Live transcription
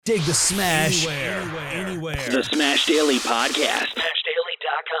Dig the Smash anywhere. The Smash Daily Podcast.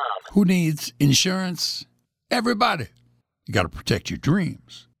 SmashDaily.com. Who needs insurance? Everybody. You got to protect your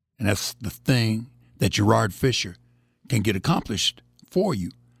dreams. And that's the thing that Gerard Fisher can get accomplished for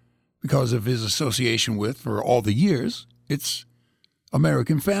you because of his association with, for all the years, it's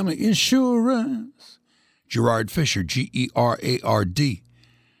American Family Insurance. Gerard Fisher, GerardFischer,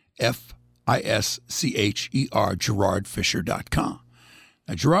 GerardFisher.com.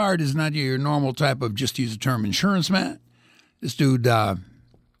 Now, Gerard is not your normal type of just use the term insurance man. This dude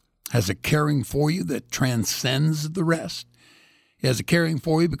has a caring for you that transcends the rest. He has a caring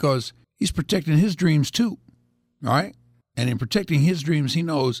for you because he's protecting his dreams too, all right? And in protecting his dreams, he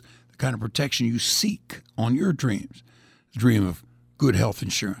knows the kind of protection you seek on your dreams. The dream of good health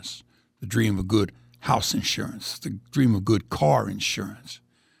insurance, the dream of good house insurance, the dream of good car insurance,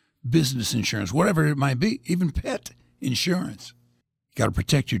 business insurance, whatever it might be, even pet insurance. You got to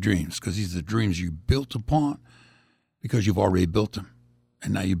protect your dreams because these are the dreams you built upon because you've already built them.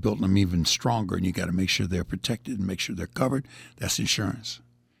 And now you built them even stronger, and you got to make sure they're protected and make sure they're covered. That's insurance.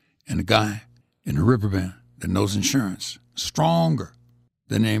 And the guy in the riverbend that knows insurance stronger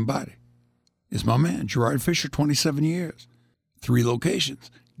than anybody is my man, Gerard Fisher, 27 years, 3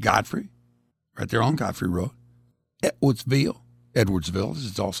 locations. Godfrey, right there on Godfrey Road. Edwardsville, as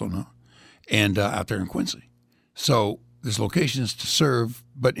it's also known, and out there in Quincy. So there's locations to serve,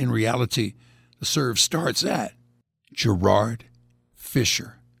 but in reality, the serve starts at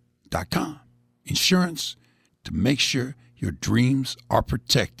GerardFisher.com. Insurance to make sure your dreams are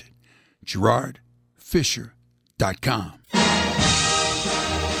protected. GerardFisher.com.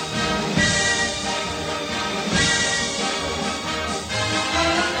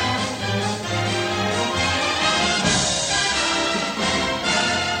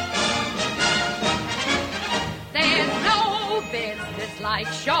 Like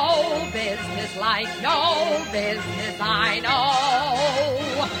show business, like no business I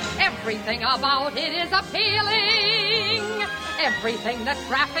know. Everything about it is appealing. Everything the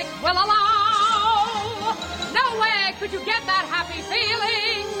traffic will allow. Nowhere could you get that happy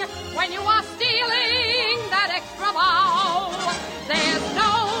feeling when you are stealing that extra bow. There's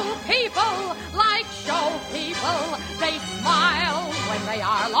no people like show people. They smile when they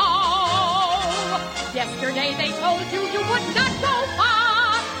are low. Yesterday they told you you would not go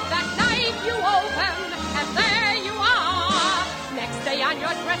far. That night you open and there you are. Next day on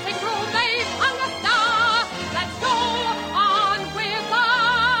your dressing room they've hung a star. Let's go on with the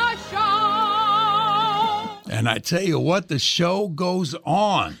show. And I tell you what, the show goes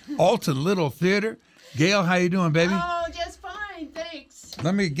on. Alton Little Theater. Gail, how you doing, baby? Oh, just fine, thanks.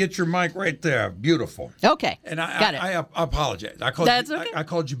 Let me get your mic right there. Beautiful. Okay, And got it. I apologize. That's okay. I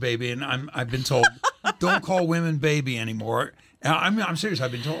called you baby, and I've been told don't call women baby anymore. I'm serious.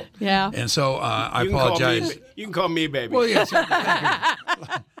 I've been told. Yeah. And so I apologize. You can call me baby. Well, yes. Thank you.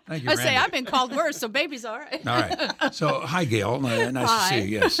 Thank you, I say Randy. I've been called worse, so baby's all right. All right. So, hi, Gail. Nice Hi. to see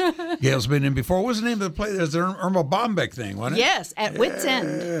you. Yes. Gail's been in before. What was the name of the play? There's the Irma Bombeck thing, wasn't it? Yes, at Wits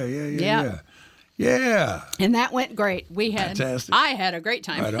End. Yeah. And that went great. Fantastic. I had a great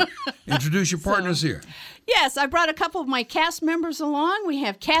time. Right on. Introduce your partners here. Yes, I brought a couple of my cast members along. We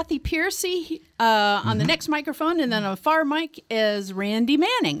have Kathy Piercy on the next microphone, and then on the far mic is Randy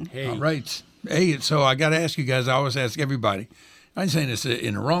Manning. Hey. All right. Hey, so I got to ask you guys, I always ask everybody, I'm saying this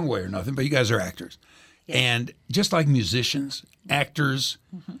in the wrong way or nothing, but you guys are actors. Yeah. And just like musicians, actors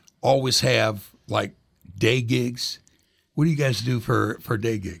always have like day gigs. What do you guys do for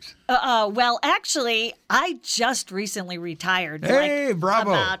day gigs? Well, actually, I just recently retired. Hey,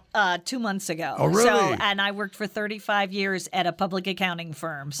 bravo. About 2 months ago. Oh, really? And I worked for 35 years at a public accounting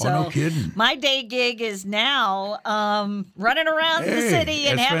firm. So no kidding. My day gig is now running around the city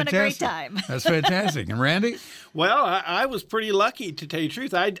and having a great time. That's fantastic. And Randy? Well, I was pretty lucky, to tell you the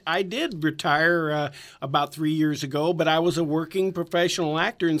truth. I did retire about 3 years ago, but I was a working professional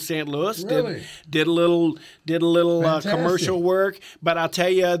actor in St. Louis. Really? Did a little commercial work. But I'll tell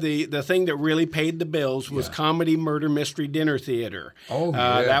you, the thing that really paid the bills was Comedy Murder Mystery Dinner Theater. Oh,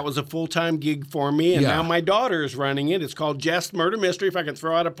 yeah. That was a full-time gig for me, and now my daughter is running it. It's called Jest Murder Mystery, if I can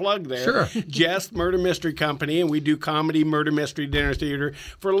throw out a plug there. Sure. Jest Murder Mystery Company, and we do Comedy Murder Mystery Dinner Theater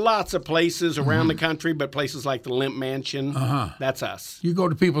for lots of places around the country, but places like the Limp Mansion, that's us. You go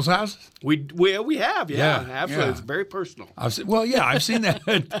to people's houses? We have, absolutely. Yeah. It's very personal. I've seen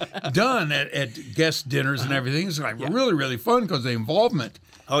that done at guest dinners and everything. It's like really, really fun because the involvement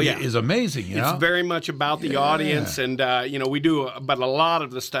is amazing. You know? It's very much about the audience, and we do, but a lot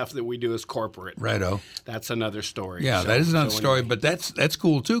of the stuff that we do is corporate. Righto. That's another story. Yeah, So- that is another so story, anyway. but that's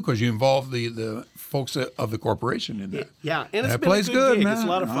cool too because you involve the folks of the corporation in that. Yeah, and it's that been plays a good, gig. man. It's a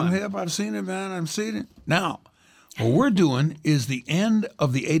lot of fun. I'm hip. I've seen it, man. I'm seeing it now. What we're doing is the end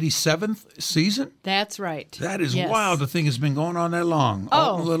of the 87th season. That's right. That is Yes. wild to think it's been going on that long.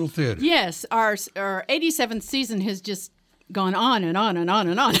 Alton Little Theater. Yes, our 87th season has just gone on and on and on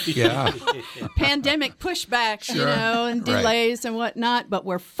and on. Yeah. Pandemic pushbacks, Sure. and Right. delays and whatnot, but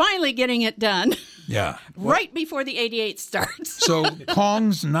we're finally getting it done Yeah. right before the 88 starts. So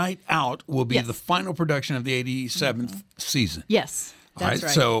Kong's Night Out will be Yes. the final production of the 87th season. Yes, All that's right.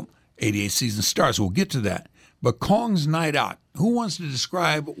 right. So 88 season starts. We'll get to that. But Kong's Night Out, who wants to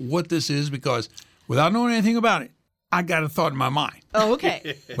describe what this is? Because without knowing anything about it, I got a thought in my mind. Oh,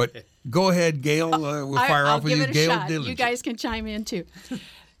 okay. But go ahead, Gail. We'll fire I'll off with give you, it a Gail shot. Dillinger. You guys can chime in too.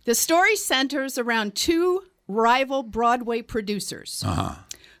 The story centers around two rival Broadway producers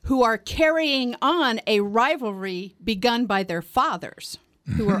who are carrying on a rivalry begun by their fathers,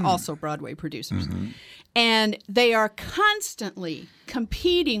 who are also Broadway producers. And they are constantly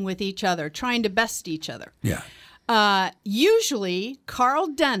competing with each other, trying to best each other. Yeah. Usually, Carl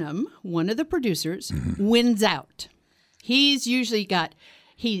Denham, one of the producers, wins out. He's usually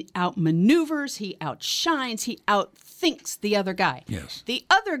he outmaneuvers, he outshines, he outthinks the other guy. Yes. The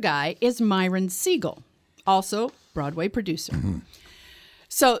other guy is Myron Siegel, also Broadway producer.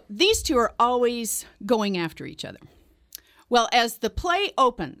 So these two are always going after each other. Well, as the play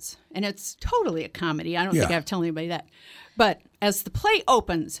opens, and it's totally a comedy, I don't think I have to tell anybody that, but as the play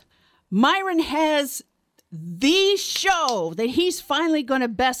opens, Myron has the show that he's finally going to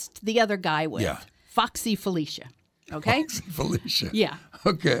best the other guy with, Yeah. Foxy Felicia. Okay? Felicia. Yeah.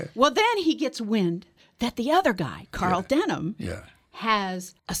 Okay. Well, then he gets wind that the other guy, Carl Denham, Yeah.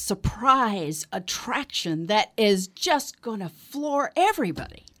 has a surprise attraction that is just going to floor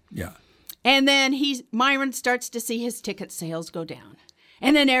everybody. Yeah. And then Myron starts to see his ticket sales go down.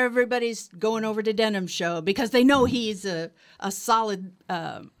 And then everybody's going over to Denham's show because they know he's a solid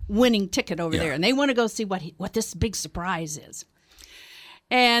winning ticket over there. And they want to go see what this big surprise is.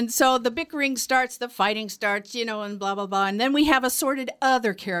 And so the bickering starts, the fighting starts, and blah, blah, blah. And then we have assorted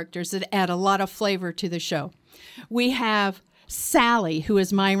other characters that add a lot of flavor to the show. We have Sally, who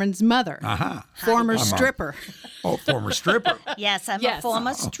is Myron's mother, former stripper. Oh, former stripper. Yes, I'm Yes. a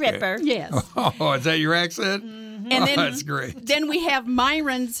former stripper. Yes. Oh, is that your accent? And Oh, then, that's great. Then we have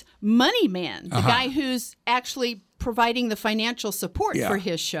Myron's money man, the guy who's actually providing the financial support Yeah. for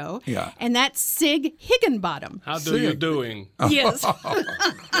his show. Yeah. And that's Sig Higginbottom. How do you doing? Yes.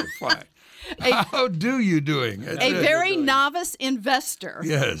 Fine. How do you doing? That's A it. very novice investor.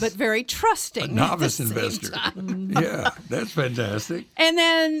 Yes. But very trusting. A at novice the same investor. time. Yeah, that's fantastic. And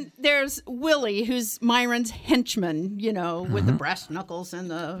then there's Willie, who's Myron's henchman, with the brass knuckles and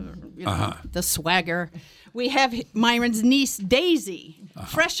the swagger. We have Myron's niece, Daisy,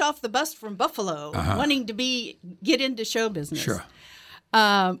 fresh off the bus from Buffalo, wanting to get into show business. Sure.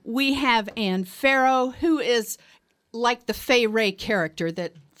 We have Ann Farrow, who is like the Fay Ray character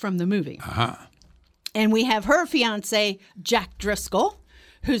from the movie. And we have her fiance, Jack Driscoll,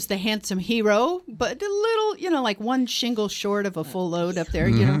 who's the handsome hero, but a little, like one shingle short of a full load up there,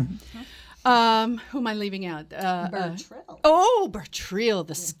 Who am I leaving out? Bertrell. Bertrell,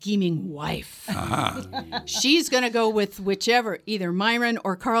 the scheming wife. She's going to go with whichever, either Myron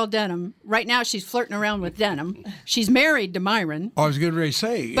or Carl Denham. Right now, she's flirting around with Denham. She's married to Myron, I was getting ready to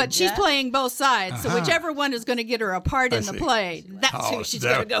say. but she's playing both sides. So whichever one is going to get her a part in the see. play, that's who she's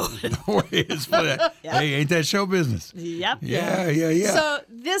going to go with. The way it's put. Hey, ain't that show business? Yep. Yeah. So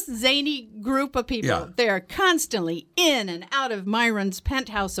this zany group of people, they're constantly in and out of Myron's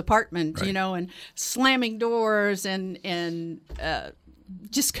penthouse apartment, and slamming doors and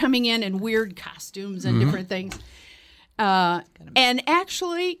just coming in weird costumes and different things. And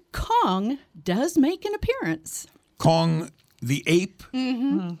actually, Kong does make an appearance. Kong the ape.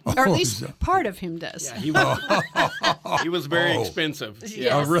 Or at least part of him does. He was very expensive.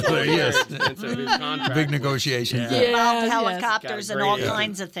 Oh, really? Yes. Expensive. His contract Big was- negotiations. Yeah. Involved yes. helicopters Got and all great-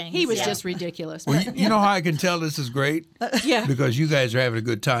 kinds of things. He was Yeah. just ridiculous. Well, but you know how I can tell this is great? yeah, Because you guys are having a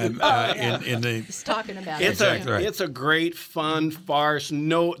good time in the. he's talking about It's it. Exactly right. it's a great fun farce.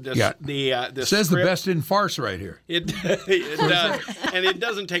 No, the Says the script- best in farce right here. It does, and it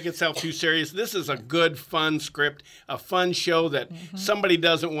doesn't take itself too serious. This is a good, fun script, a fun show that somebody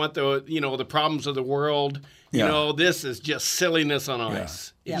doesn't want the problems of the world. Yeah. This is just silliness on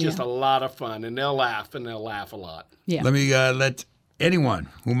ice. It's just a lot of fun, and they'll laugh a lot. Yeah. Let me let anyone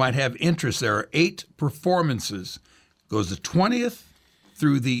who might have interest. There are 8 performances. Goes the 20th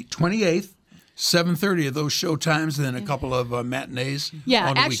through the 28th. 7:30 of those show times, and then a couple of matinees. Yeah,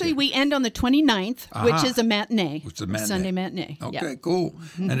 on the actually, weekend. we end on the 29th, which is a matinee. It's a matinee. Sunday matinee. Okay, Yeah. cool.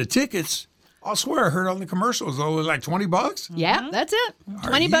 And the tickets, I swear I heard on the commercials, only like $20. Yeah, that's it.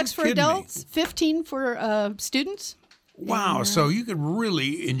 $20 you for kidding me? adults, 15 for students. Wow, so you could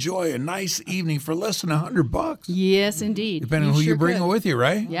really enjoy a nice evening for less than $100. Yes, indeed. Depending on who you bring with you,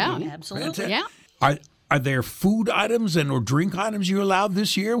 right? Yeah. Absolutely. Fantastic. Yeah. Are there food items and or drink items you're allowed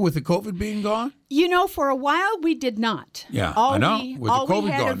this year with the COVID being gone? You know, for a while we did not. Yeah, all I know. We, With the all COVID we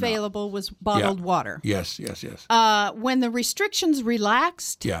had gone now. available was bottled water. Yes. When the restrictions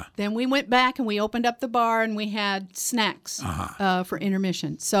relaxed, Yeah. then we went back and we opened up the bar and we had snacks for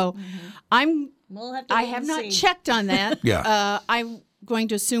intermission. So We'll have to I wait have and not see. checked on that. Yeah. I'm going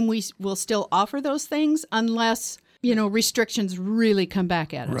to assume we will still offer those things unless, restrictions really come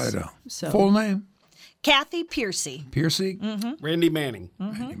back at us. Right on. So Full name? Kathy Piercy. Piercy? Randy Manning.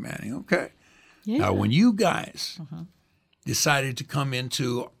 Randy Manning. Okay. Yeah. Now, when you guys decided to come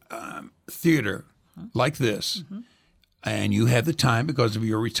into theater like this, and you had the time because of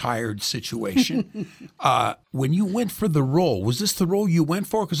your retired situation, when you went for the role, was this the role you went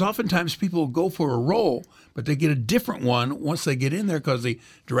for? Because oftentimes people go for a role, but they get a different one once they get in there because the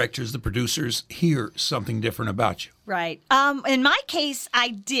directors, the producers hear something different about you. Right. In my case, I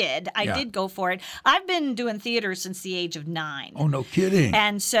did. I Yeah. did go for it. I've been doing theater since the age of 9. Oh, no kidding.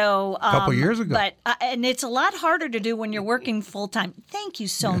 And so, Couple years ago. but and it's a lot harder to do when you're working full time. Thank you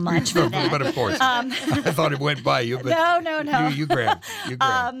so much for that. But of course, I thought it went by you. But No. You grabbed.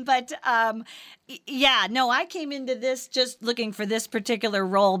 I came into this just looking for this particular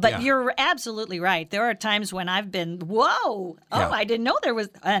role. But Yeah. you're absolutely right. There are times when I've been, whoa, Yeah. I didn't know there was,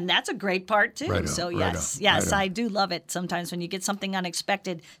 and that's a great part too. Right on, So right yes, on, yes, right on. I do love it. Sometimes when you get something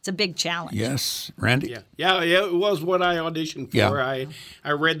unexpected, it's a big challenge. Yes, Randy. Yeah, it was what I auditioned for. Yeah.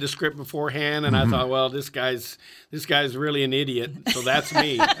 I read the script beforehand, and I thought, well, this guy's really an idiot, so that's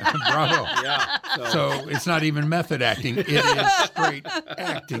me. Bravo. Yeah, So it's not even method acting. It is straight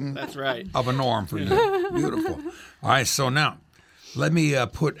acting. That's right. Of a norm for you. Beautiful. All right. So now, let me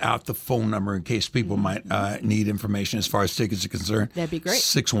put out the phone number in case people might need information as far as tickets are concerned. That'd be great.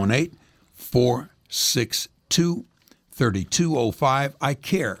 618-462-3205. I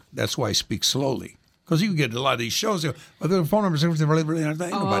care. That's why I speak slowly. Because you get a lot of these shows. The phone numbers, ain't nobody get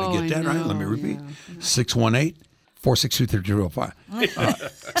that, right? Let me repeat. 618-462-3205.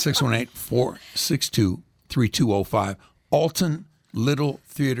 618-462-3205.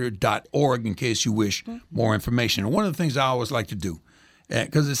 AltonLittleTheater.org in case you wish more information. And one of the things I always like to do,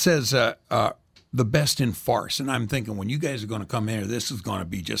 because it says the best in farce, and I'm thinking when you guys are going to come here, this is going to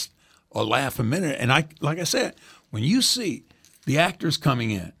be just a laugh a minute. And like I said, when you see the actors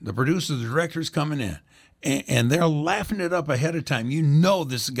coming in, the producers, the directors coming in, and they're laughing it up ahead of time, you know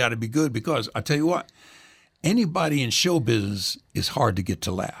this has got to be good because I tell you what, anybody in show business is hard to get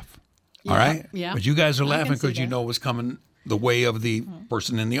to laugh. All right? Yeah. But you guys are laughing see because you that. know what's coming the way of the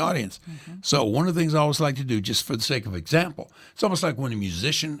person in the audience. So one of the things I always like to do, just for the sake of example, it's almost like when a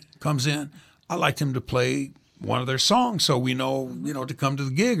musician comes in, I like them to play one of their songs so we know, to come to the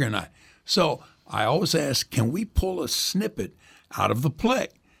gig or not. So I always ask, can we pull a snippet out of the play?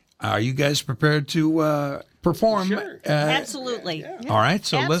 Are you guys prepared to perform? Sure. Absolutely. All right,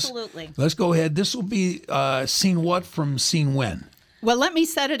 so Absolutely. let's go ahead. This will be scene what from scene when? Well, let me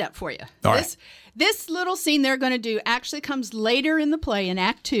set it up for you. All right. This little scene they're going to do actually comes later in the play in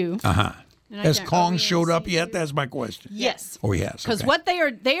Act 2. Uh-huh. And I Has can't- Kong showed up yet? That's my question. Yes. Oh, he has. Because okay. what they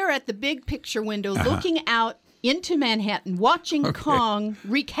are at the big picture window looking out into Manhattan, watching Kong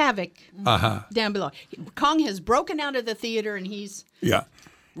wreak havoc down below. Kong has broken out of the theater and he's Yeah.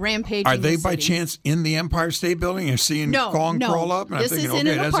 rampaging Are they the by city. chance in the Empire State Building and seeing No, Kong no. crawl up? And This I'm is thinking, in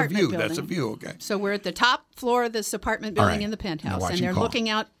an okay, that's a apartment view. building. That's a view, okay. So we're at the top floor of this apartment All building right. in the Now penthouse, and watching they're Kong. looking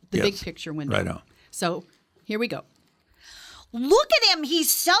out the Yes. big picture window. Right on. So here we go. Look at him. He's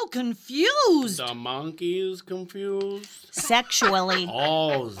so confused. The monkey is confused. Sexually.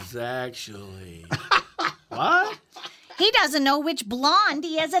 Oh, actually. What? He doesn't know which blonde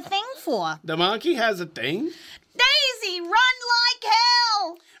he has a thing for. The monkey has a thing? Daisy, run like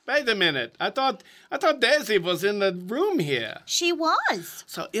hell. Wait a minute. I thought Daisy was in the room here. She was.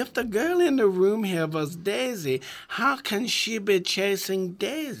 So if the girl in the room here was Daisy, how can she be chasing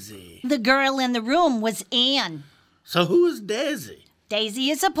Daisy? The girl in the room was Anne. So who is Daisy? Daisy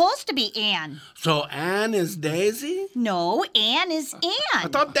is supposed to be Anne. So Anne is Daisy? No, Anne is I Anne.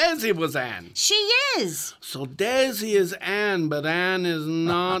 thought Daisy was Anne. She is. So Daisy is Anne, but Anne is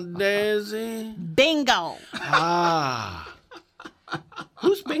not Daisy? Bingo. Ah.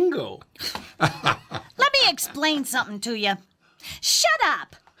 Who's Bingo? Let me explain something to you. Shut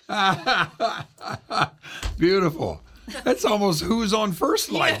up. Beautiful. That's almost Who's on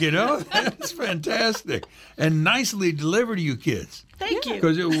First like, you know? That's fantastic. And nicely delivered to you kids. Thank you.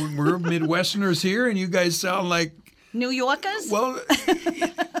 Because we're Midwesterners here, and you guys sound like, New Yorkers? well,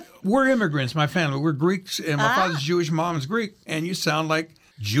 we're immigrants, my family. We're Greeks, and my father's Jewish, mom's Greek. And you sound like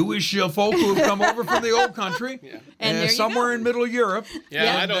Jewish folk who have come over from the old country, And there you somewhere go. in Middle Europe.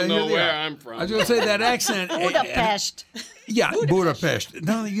 Yeah, I don't know here they where are. I'm from. I was going to say that accent. Budapest. Yeah, Budapest.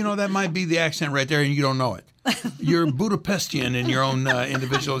 No, you know, that might be the accent right there, and you don't know it. You're Budapestian in your own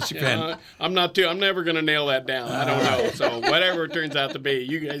individualistic fan. I'm never going to nail that down. I don't know. So whatever it turns out to be,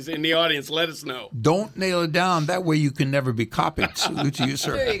 you guys in the audience, let us know. Don't nail it down. That way you can never be copied. Salute to you,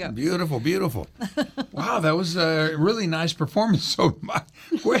 sir. There you go. Beautiful, beautiful. Wow, that was a really nice performance. So my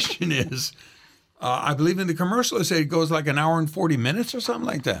question is, I believe in the commercial it said it goes like an hour and 40 minutes or something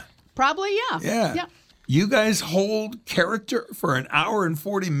like that. Probably, yeah. Yeah. You guys hold character for an hour and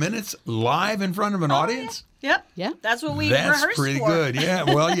 40 minutes live in front of an audience? Yep. Yeah. That's what we That's rehearsed pretty for. good. Yeah,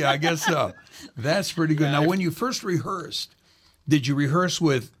 well, yeah, I guess so. That's pretty good. Now, when you first rehearsed, did you rehearse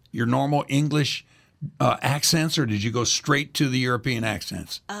with your normal English accents, or did you go straight to the European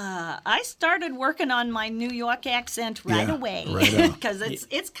accents? I started working on my New York accent right Yeah, away right on. because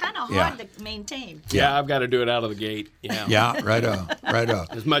it's kind of Yeah. hard to maintain. Yeah, I've got to do it out of the gate. Yeah. Yeah, right on, right on.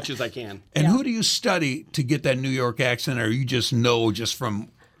 As much as I can. And who do you study to get that New York accent, or you just know just from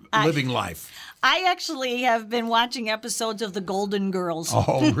living life? I actually have been watching episodes of The Golden Girls.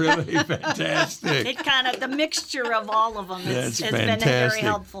 Oh, really? Fantastic. It kind of the mixture of all of them. That's It's been very fantastic.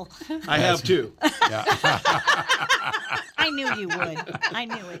 helpful. I have too. I knew you would. I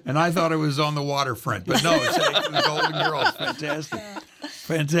knew it. And I thought it was on the waterfront, but no, it's actually the Golden Girls. Fantastic.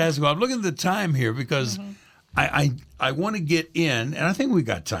 Fantastic. Well, I'm looking at the time here because I want to get in, and I think we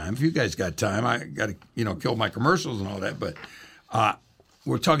got time. If you guys got time, I got to, kill my commercials and all that, but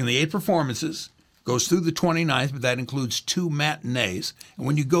we're talking the 8 performances, goes through the 29th, but that includes 2 matinees. And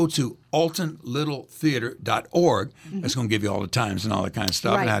when you go to altonlittletheater.org, that's going to give you all the times and all that kind of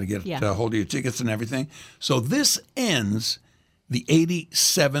stuff and how to get a hold of your tickets and everything. So this ends the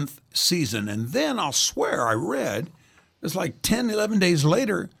 87th season. And then I'll swear I read, it's like 10, 11 days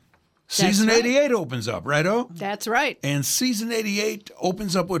later, season right. 88 opens up, right-o? That's right. And season 88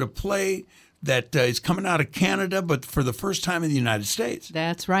 opens up with a play that is coming out of Canada, but for the first time in the United States.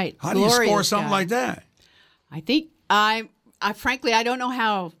 That's right. How do you score Glorious something guy. like that? I think I frankly, I don't know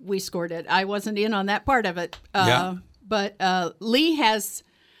how we scored it. I wasn't in on that part of it. But Lee has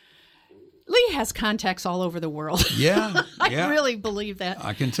contacts all over the world. Yeah, I really believe that.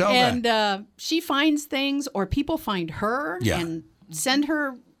 I can tell and, that. And she finds things, or people find her and send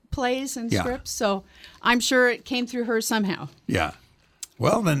her plays and scripts. So I'm sure it came through her somehow. Yeah.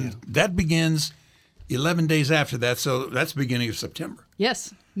 Well, then that begins 11 days after that, so that's the beginning of September.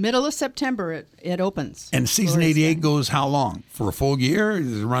 Yes, middle of September it opens. And season Glorious 88 guy. goes how long? For a full year?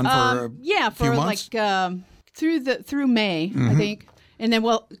 Does it run for a for few months? like through May, I think. And then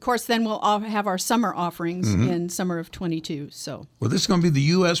we'll all have our summer offerings in summer of 22. So Well, this is going to be the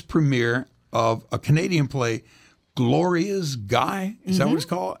U.S. premiere of a Canadian play, Gloria's Guy. Is that what it's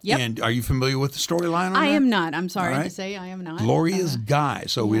called? Yep. And are you familiar with the storyline on that? I am not. I'm sorry All right. to say I am not. Gloria's Guy.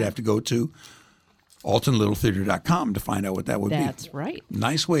 So we'd have to go to altonlittletheater.com to find out what that would be. That's right.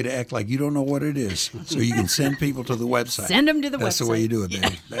 Nice way to act like you don't know what it is, so you can send people to the website. Send them to the That's website. the way you do it,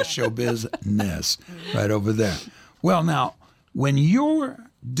 baby. That's show business right over there. Well, now, when you're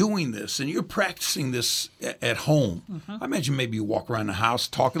doing this and you're practicing this at home, I imagine maybe you walk around the house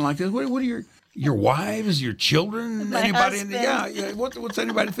talking like this. What are your wives, your children, My anybody? husband. Yeah. What's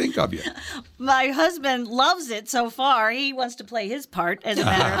anybody think of you? My husband loves it so far. He wants to play his part, as a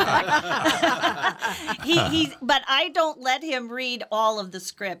matter of fact. But I don't let him read all of the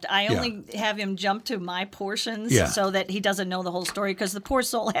script. I only have him jump to my portions so that he doesn't know the whole story, because the poor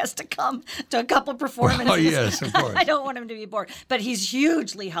soul has to come to a couple performances. Oh, yes, of course. I don't want him to be bored. But he's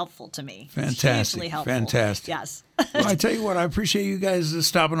hugely helpful to me. Fantastic. Hugely helpful. Fantastic. Yes. Well, I tell you what, I appreciate you guys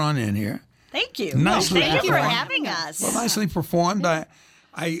stopping on in here. Thank you. Nicely Thank you for performed. having us. Well, nicely performed. I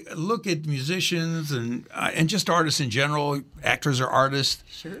look at musicians and just artists in general, actors or artists,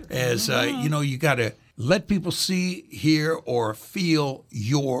 as you got to let people see, hear, or feel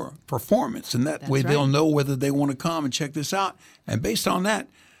your performance, and that way they'll know whether they want to come and check this out. And based on that,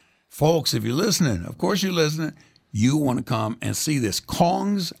 folks, if you're listening, of course you're listening, you want to come and see this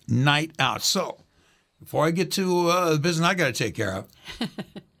Kong's Night Out. So, before I get to the business I got to take care of.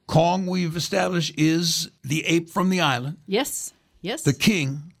 Kong, we've established, is the ape from the island. Yes. The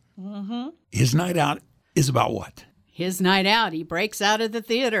king. His night out is about what? his night out. He breaks out of the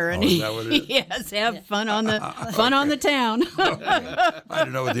theater and is that what it is? he has to have fun on the on the town. I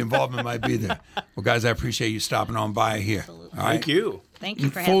don't know what the involvement might be there. Well, guys, I appreciate you stopping on by here. All right? Thank you. Thank you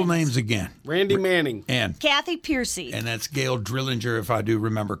for Full having names us. again. Randy Manning. And Kathy Piercy. And that's Gail Drillinger, if I do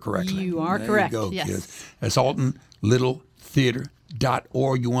remember correctly. You are there correct. You go, yes. kids. That's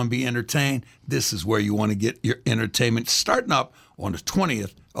AltonLittleTheater.org. You want to be entertained? This is where you want to get your entertainment, starting up on the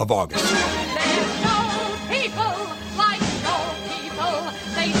 20th of August. There's no people like no people.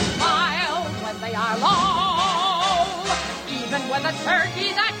 They smile when they are low. Even with a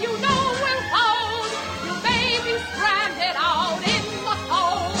turkey that you